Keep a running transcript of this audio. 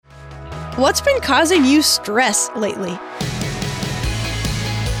What's been causing you stress lately?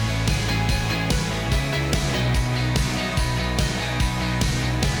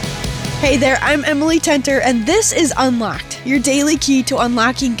 Hey there, I'm Emily Tenter, and this is Unlocked, your daily key to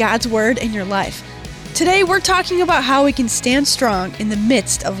unlocking God's Word in your life. Today, we're talking about how we can stand strong in the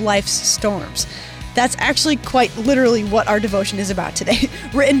midst of life's storms. That's actually quite literally what our devotion is about today.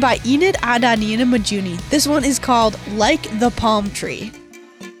 Written by Enid Adaniana Majuni. This one is called Like the Palm Tree.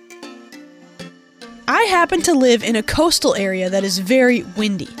 I happen to live in a coastal area that is very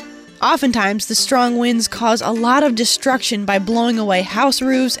windy. Oftentimes, the strong winds cause a lot of destruction by blowing away house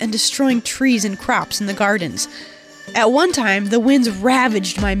roofs and destroying trees and crops in the gardens. At one time, the winds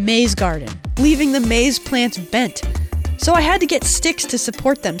ravaged my maize garden, leaving the maize plants bent. So I had to get sticks to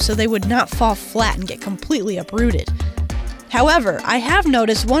support them so they would not fall flat and get completely uprooted. However, I have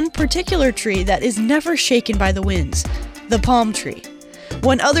noticed one particular tree that is never shaken by the winds, the palm tree.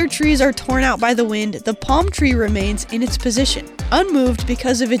 When other trees are torn out by the wind, the palm tree remains in its position, unmoved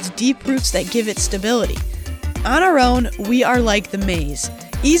because of its deep roots that give it stability. On our own, we are like the maize,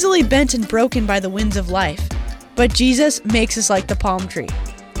 easily bent and broken by the winds of life. But Jesus makes us like the palm tree.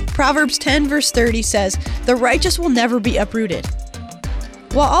 Proverbs 10 verse 30 says, "The righteous will never be uprooted."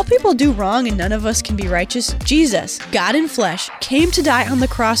 While all people do wrong and none of us can be righteous, Jesus, God in flesh, came to die on the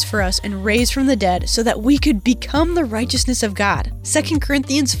cross for us and raised from the dead so that we could become the righteousness of God. 2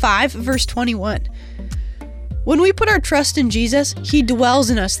 Corinthians 5 verse 21. When we put our trust in Jesus, He dwells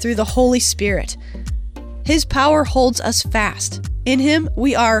in us through the Holy Spirit. His power holds us fast. In Him,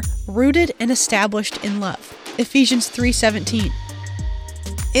 we are rooted and established in love. Ephesians 3:17.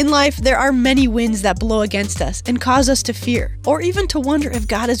 In life, there are many winds that blow against us and cause us to fear, or even to wonder if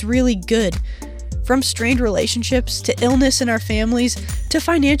God is really good. From strained relationships, to illness in our families, to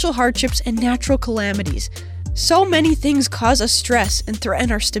financial hardships and natural calamities, so many things cause us stress and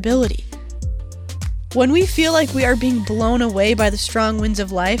threaten our stability. When we feel like we are being blown away by the strong winds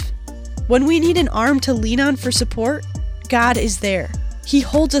of life, when we need an arm to lean on for support, God is there. He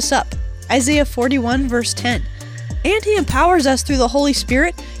holds us up. Isaiah 41 verse 10. And He empowers us through the Holy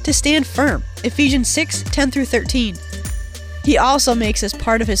Spirit to stand firm. Ephesians 6:10 through 13. He also makes us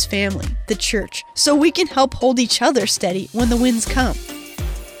part of His family, the church, so we can help hold each other steady when the winds come.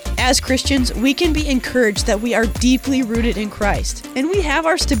 As Christians, we can be encouraged that we are deeply rooted in Christ, and we have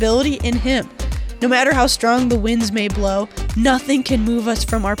our stability in Him. No matter how strong the winds may blow, nothing can move us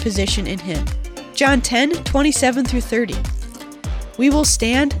from our position in Him. John 10:27 through 30. We will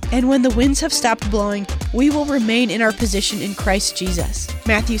stand, and when the winds have stopped blowing, we will remain in our position in Christ Jesus.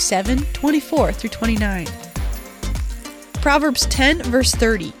 Matthew 7:24 through 29. Proverbs 10 verse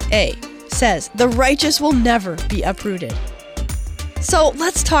 30a says, "The righteous will never be uprooted." So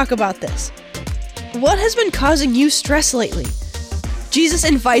let's talk about this. What has been causing you stress lately? Jesus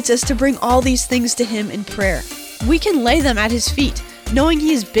invites us to bring all these things to Him in prayer. We can lay them at His feet, knowing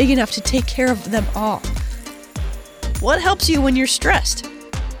He is big enough to take care of them all. What helps you when you're stressed?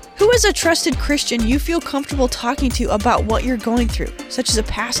 Who is a trusted Christian you feel comfortable talking to about what you're going through, such as a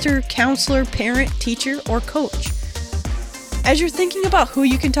pastor, counselor, parent, teacher, or coach? As you're thinking about who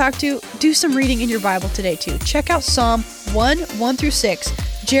you can talk to, do some reading in your Bible today too. Check out Psalm 1 through 6,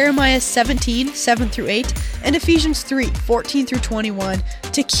 Jeremiah 17, 7 through 8, and Ephesians 3, 14 through 21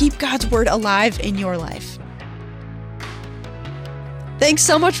 to keep God's Word alive in your life. Thanks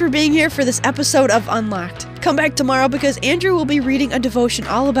so much for being here for this episode of Unlocked. Come back tomorrow because Andrew will be reading a devotion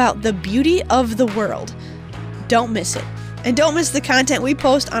all about the beauty of the world. Don't miss it. And don't miss the content we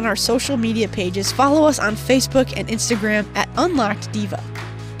post on our social media pages. Follow us on Facebook and Instagram at Unlocked Diva.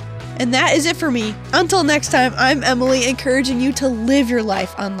 And that is it for me. Until next time, I'm Emily, encouraging you to live your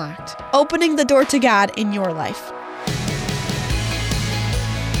life unlocked, opening the door to God in your life.